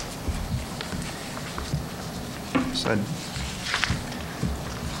 So I'd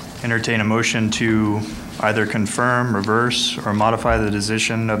entertain a motion to either confirm, reverse, or modify the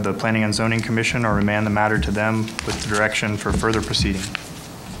decision of the Planning and Zoning Commission or remand the matter to them with direction for further proceeding.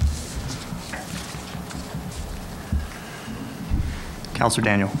 Councilor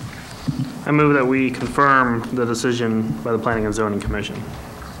Daniel. I move that we confirm the decision by the Planning and Zoning Commission.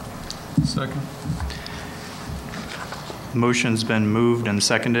 Second. Motion's been moved and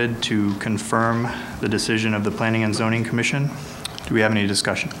seconded to confirm the decision of the Planning and Zoning Commission. Do we have any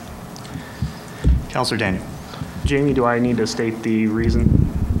discussion? Councilor Daniel. Jamie, do I need to state the reason?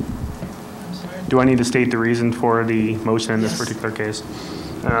 Do I need to state the reason for the motion in this particular case?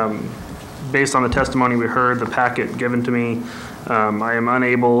 Based on the testimony we heard, the packet given to me, I am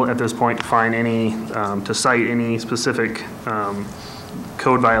unable at this point to find any, to cite any specific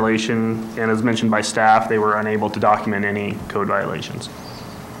code violation, and as mentioned by staff, they were unable to document any code violations.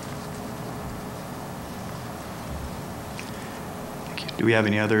 Do we have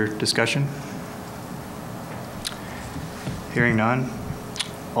any other discussion? Hearing none.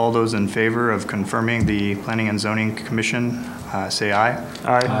 All those in favor of confirming the Planning and Zoning Commission, say aye.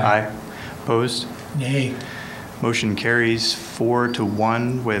 Aye. Aye. Opposed? Nay. Motion carries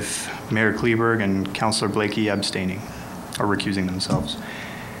 4-1 with Mayor Kleberg and Councilor Blakey abstaining or recusing themselves.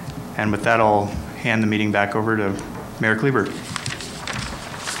 And with that, I'll hand the meeting back over to Mayor Kleberg.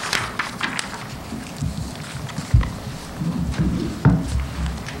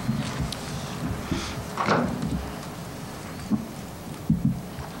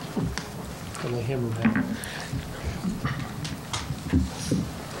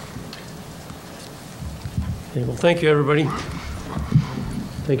 Okay, well, thank you, everybody.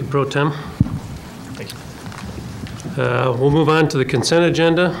 Thank you, Pro Tem. Thank you. We'll move on to the consent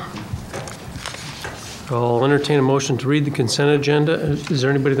agenda. I'll entertain a motion to read the consent agenda. Is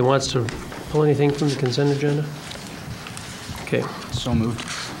there anybody that wants to pull anything from the consent agenda? Okay. So moved.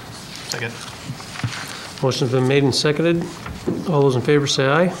 Second. Motion's been made and seconded. All those in favor say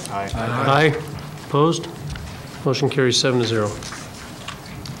aye. Aye. Aye. Opposed? Motion carries 7-0.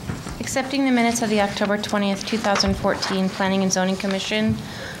 Accepting the minutes of the October 20th, 2014 Planning and Zoning Commission,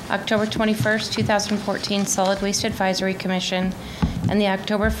 October 21st, 2014 Solid Waste Advisory Commission, and the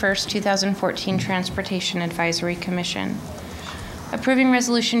October 1st, 2014 Transportation Advisory Commission. Approving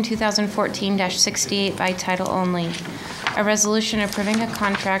Resolution 2014-68 by title only. A resolution approving a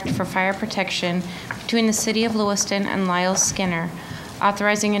contract for fire protection between the City of Lewiston and Lyle Skinner,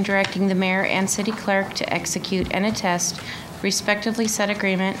 authorizing and directing the mayor and city clerk to execute and attest respectively said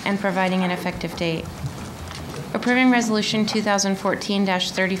agreement and providing an effective date. Approving Resolution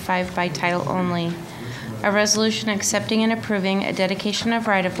 2014-35 by title only. A resolution accepting and approving a dedication of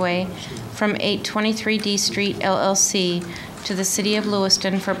right-of-way from 823 D Street LLC to the City of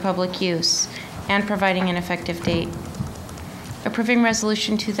Lewiston for public use and providing an effective date. Approving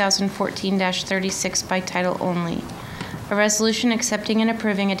Resolution 2014-36 by title only. A resolution accepting and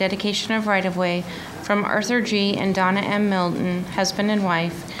approving a dedication of right-of-way from Arthur G. and Donna M. Milton, husband and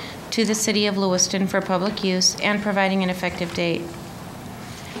wife, to the City of Lewiston for public use and providing an effective date.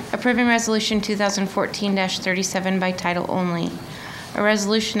 Approving Resolution 2014-37 by title only. A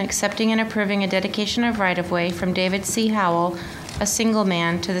resolution accepting and approving a dedication of right-of-way from David C. Howell, a single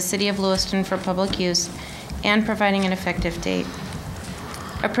man, to the City of Lewiston for public use and providing an effective date.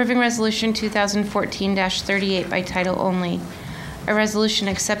 Approving Resolution 2014-38 by title only. A resolution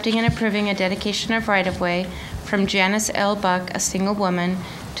accepting and approving a dedication of right-of-way from Janice L. Buck, a single woman,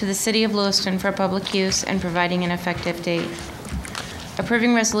 to the City of Lewiston for public use and providing an effective date.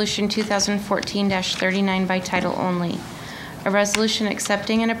 Approving Resolution 2014-39 by title only. A resolution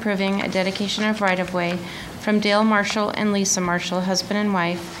accepting and approving a dedication of right-of-way from Dale Marshall and Lisa Marshall, husband and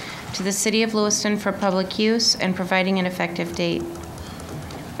wife, to the City of Lewiston for public use and providing an effective date.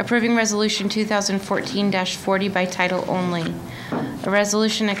 Approving Resolution 2014-40 by title only. A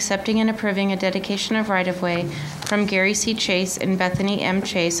resolution accepting and approving a dedication of right-of-way from Gary C. Chase and Bethany M.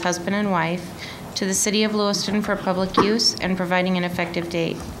 Chase, husband and wife, to the City of Lewiston for public use and providing an effective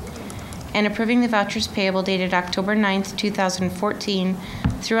date. And approving the vouchers payable dated October 9th, 2014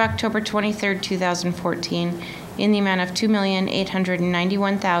 through October 23rd, 2014 in the amount of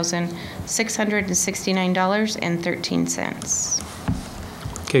 $2,891,669.13.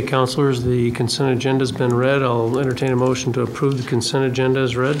 Okay, councilors, the consent agenda has been read. I'll entertain a motion to approve the consent agenda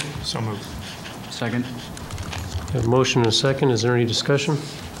as read. So moved. Second. We have a motion and a second. Is there any discussion?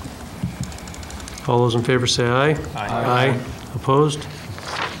 All those in favor say aye. Aye. Opposed?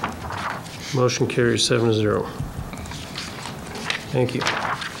 Motion carries 7-0. Thank you.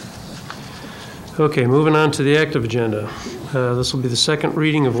 Okay, moving on to the active agenda. This will be the second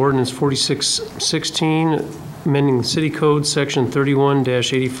reading of Ordinance 4616, amending the City Code, Section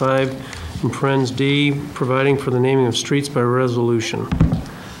 31-85, in parens D, providing for the naming of streets by resolution.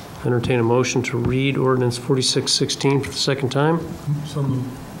 Entertain a motion to read Ordinance 4616 for the second time. So moved.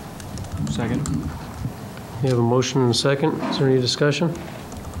 Second. We have a motion and a second. Is there any discussion?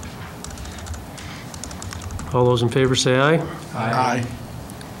 All those in favor say aye. Aye.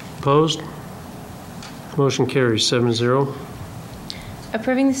 Opposed? Motion carries 7-0.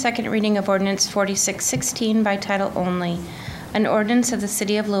 Approving the second reading of Ordinance 4616 by title only. An ordinance of the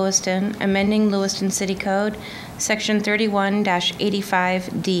City of Lewiston, amending Lewiston City Code, Section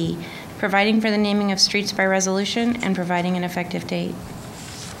 31-85D, providing for the naming of streets by resolution and providing an effective date.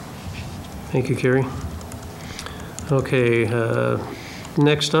 Thank you, Carrie. Okay,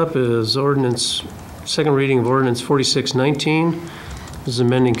 next up is second reading of Ordinance 4619. This is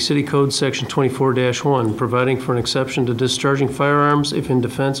amending City Code Section 24-1, providing for an exception to discharging firearms if in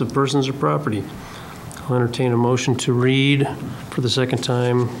defense of persons or property. I'll entertain a motion to read for the second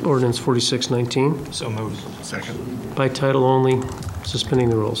time Ordinance 4619. So moved. Second. By title only, suspending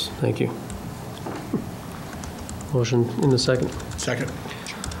the rules. Thank you. Motion in the second. Second.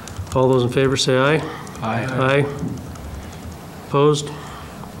 All those in favor say aye. Aye. Aye. Opposed?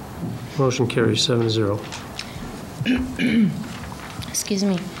 Motion carries 7-0. Excuse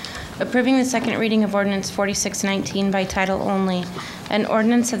me. Approving the second reading of Ordinance 4619 by title only. An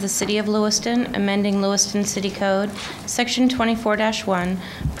ordinance of the City of Lewiston, amending Lewiston City Code, Section 24-1,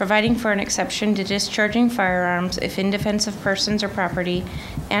 providing for an exception to discharging firearms if in defense of persons or property,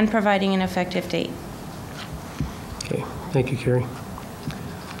 and providing an effective date. Okay, thank you, Carrie.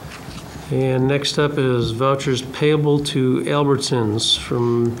 And next up is vouchers payable to Albertsons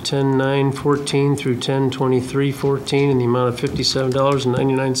from 10/9/14 through 10/23/14 in the amount of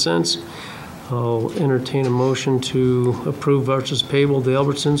 $57.99. I'll entertain a motion to approve vouchers payable to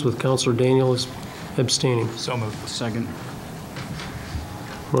Albertsons with Councilor Daniel abstaining. So moved. Second.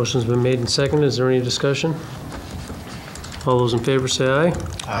 Motion's been made and seconded. Is there any discussion? All those in favor say aye.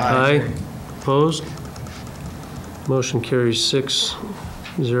 Aye. Opposed? Motion carries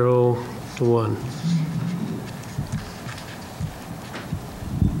 6-0 to 1.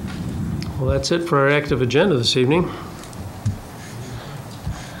 Well, that's it for our active agenda this evening.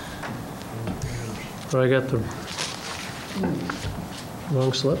 Or I got the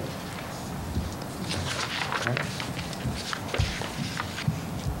wrong slip.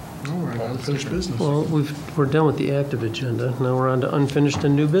 No, we're on unfinished business. Well, we're done with the active agenda. Now we're on to unfinished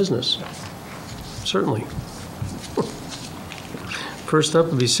and new business. Certainly. First up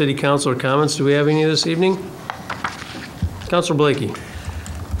will be City Councilor comments. Do we have any this evening? Councilor Blakey.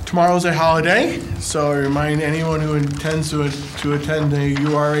 Tomorrow's a holiday, so I remind anyone who intends to attend the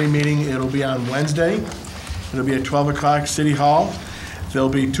URA meeting, it'll be on Wednesday. It'll be at 12 o'clock City Hall. There'll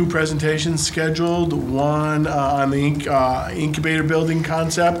be 2 presentations scheduled, one on the incubator building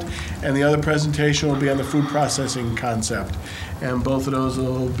concept, and the other presentation will be on the food processing concept. And both of those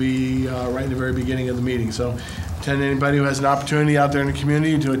will be right in the very beginning of the meeting. So attend anybody who has an opportunity out there in the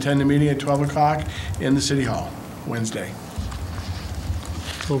community to attend the meeting at 12 o'clock in the City Hall, Wednesday.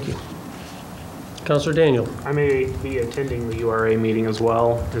 Thank you. Councilor Daniel. I may be attending the URA meeting as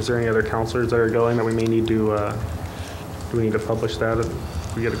well. Is there any other counselors that are going that we may need to, do we need to publish that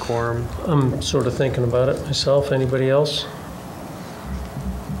if we get a quorum? I'm sort of thinking about it myself. Anybody else?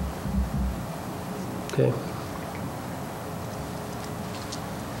 Okay.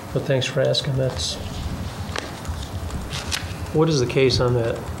 But thanks for asking. What is the case on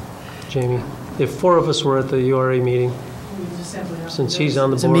that, Jamie? If 4 of us were at the URA meeting, since he's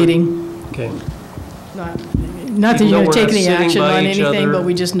on the board? It's a meeting. Okay. Not that Even you're though going we're to take not any sitting action by on each anything, other. but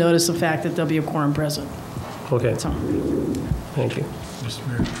we just notice the fact that there'll be a quorum present. Okay. That's all. Thank you. Mr.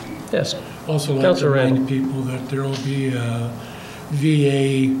 Mayor. Yes. Also like to Councilor remind Randall. people that there will be a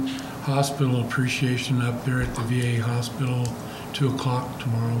VA hospital appreciation up there at the VA hospital, 2 o'clock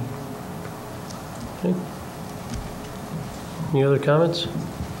tomorrow. Okay. Any other comments?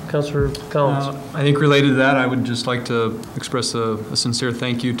 Councilor Collins. I think related to that, I would just like to express a sincere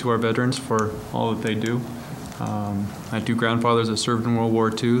thank you to our veterans for all that they do. I had 2 grandfathers that served in World War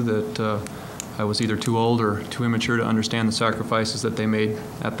II that I was either too old or too immature to understand the sacrifices that they made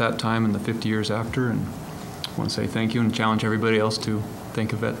at that time and the 50 years after. And I want to say thank you and challenge everybody else to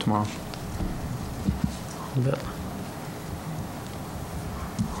thank a vet tomorrow.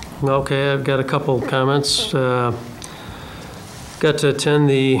 Okay, I've got a couple comments. Got to attend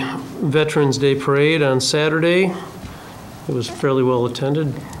the Veterans Day Parade on Saturday. It was fairly well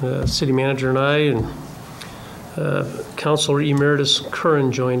attended. City manager and I and Councilor Emeritus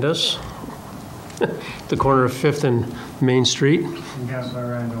Curran joined us at the corner of 5th and Main Street. And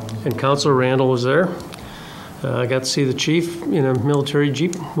Councilor Randall was there. I got to see the chief in a military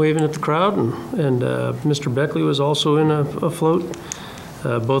Jeep waving at the crowd, and Mr. Beckley was also in a float.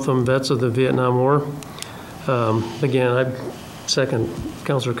 Both of them vets of the Vietnam War. Again, I second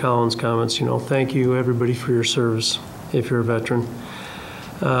Councilor Collins' comments. Thank you, everybody, for your service if you're a veteran.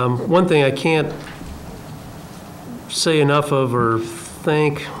 One thing I can't say enough of or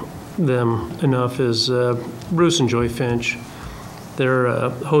thank them enough is Bruce and Joy Finch. They're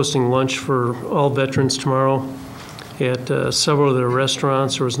hosting lunch for all veterans tomorrow at several of their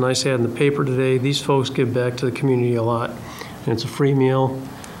restaurants. There was a nice ad in the paper today. These folks give back to the community a lot. And it's a free meal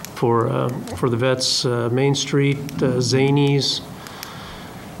for the vets. Main Street, Zanies,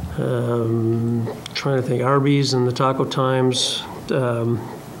 trying to think, Arby's and the Taco Times.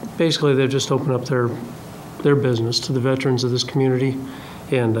 Basically, they've just opened up their business to the veterans of this community.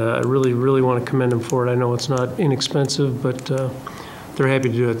 And I really, really want to commend them for it. I know it's not inexpensive, but they're happy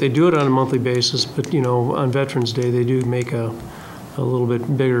to do it. They do it on a monthly basis, but on Veterans Day, they do make a little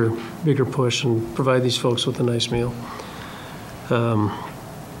bit bigger push and provide these folks with a nice meal.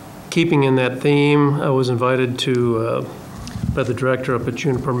 Keeping in that theme, I was invited by the director up at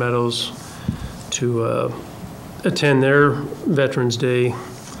Juniper Meadows to attend their Veterans Day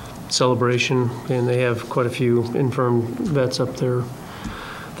celebration, and they have quite a few infirm vets up there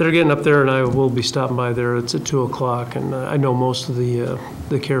that are getting up there, and I will be stopping by there. It's at 2 o'clock, and I know most of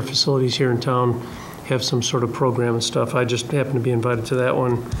the care facilities here in town have some sort of program and stuff. I just happen to be invited to that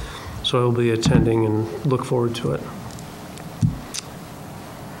one, so I will be attending and look forward to it.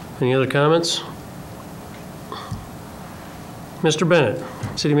 Any other comments? Mr. Bennett,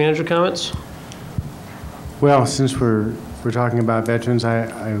 city manager comments? Well, since we're talking about veterans,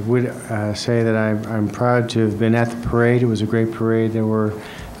 I would say that I'm proud to have been at the parade. It was a great parade. There were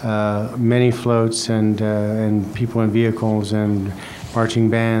many floats and people in vehicles and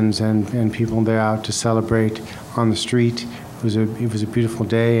marching bands and people there out to celebrate on the street. It was a beautiful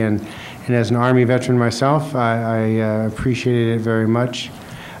day, and as an Army veteran myself, I appreciated it very much.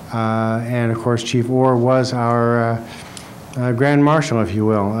 And of course, Chief Orr was our Grand Marshal, if you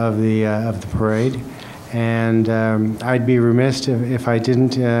will, of the parade. And I'd be remiss if I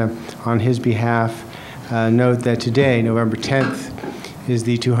didn't, on his behalf, note that today, November 10th, is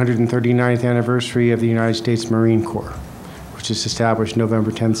the 239th anniversary of the United States Marine Corps, which was established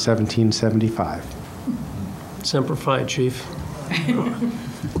November 10th, 1775. Semper Fi, Chief.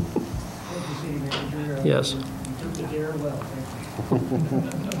 Yes.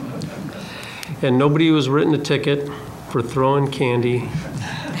 And nobody was written a ticket for throwing candy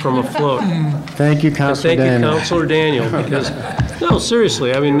from a float. Thank you, Councilor Daniel. Thank you, Councilor Daniel, because, no,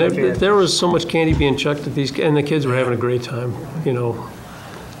 seriously, I mean, there was so much candy being chucked at these, and the kids were having a great time,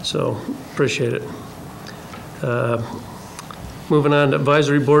 so appreciate it. Moving on to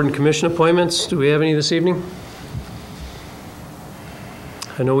advisory board and commission appointments. Do we have any this evening?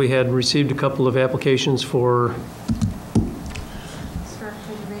 I know we had received a couple of applications for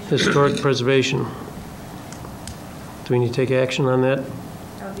historic preservation. Do we need to take action on that?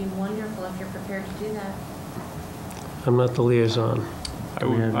 That would be wonderful if you're prepared to do that. I'm not the liaison.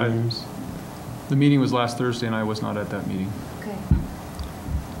 The meeting was last Thursday, and I was not at that meeting. Okay.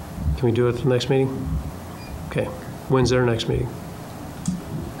 Can we do it at the next meeting? Okay. When's their next meeting?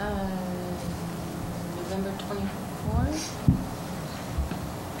 November 24th?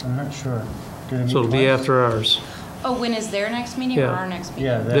 I'm not sure. So it'll be after ours. Oh, when is their next meeting or Yeah. our next meeting?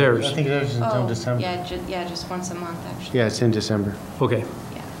 Yeah, Theirs. I think theirs is until December. Yeah, just once a month, actually. Yeah, it's in December. Okay.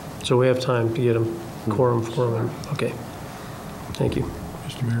 Yeah. So we have time to get them, quorum for them. Okay. Thank you.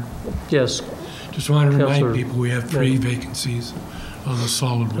 Mr. Mayor, Yes. just want to Counselor remind people we have 3 Knight. vacancies on the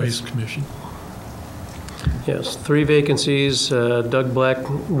Solid Waste Commission. Yes, 3 vacancies. Doug Black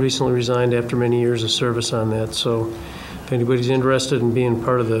recently resigned after many years of service on that. So if anybody's interested in being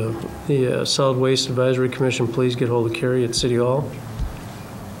part of the Solid Waste Advisory Commission, please get hold of Carrie at City Hall.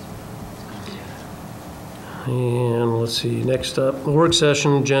 And let's see, next up, work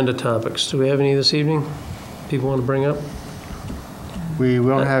session agenda topics. Do we have any this evening people want to bring up? We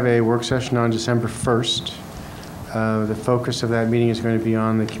will have a work session on December 1st. The focus of that meeting is going to be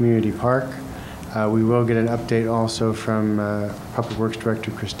on the community park. We will get an update also from Public Works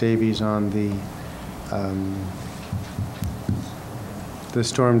Director Chris Davies on the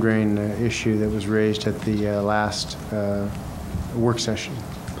storm drain issue that was raised at the last work session.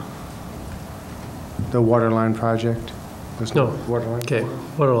 The water line project? No. Water line? Okay,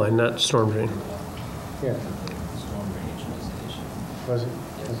 water line, not storm drain. Yeah. Was it?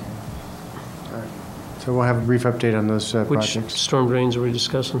 All right. So we'll have a brief update on those Which projects. storm drains are we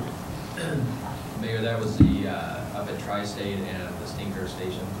discussing? Mayor, that was the, up at Tri-State and at the Stinker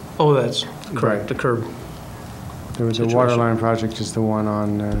Station. Oh, that's correct, Right. the curb. There was a situation. water line project, is the one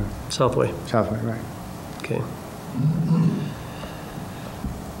on Southway. Southway, right. Okay.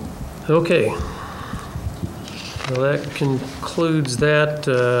 Okay. Well, that concludes that.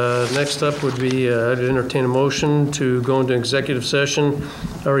 Next up would be, I'd entertain a motion to go into executive session,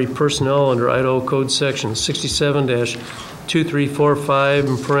 RE personnel under Idaho Code Section 67-2345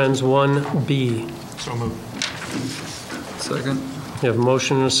 in parens 1B. So moved. Second. You have a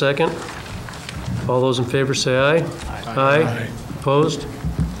motion and a second. All those in favor say aye. Aye. Opposed?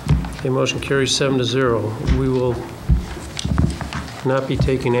 Okay, motion carries 7-0. We will not be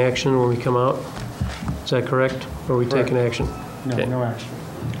taking action when we come out. Is that correct? Or are we taking action? No, Okay. no action.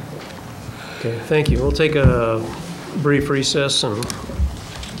 Okay, thank you. We'll take a brief recess in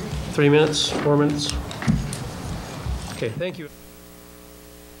 3 minutes, 4 minutes. Okay, thank you.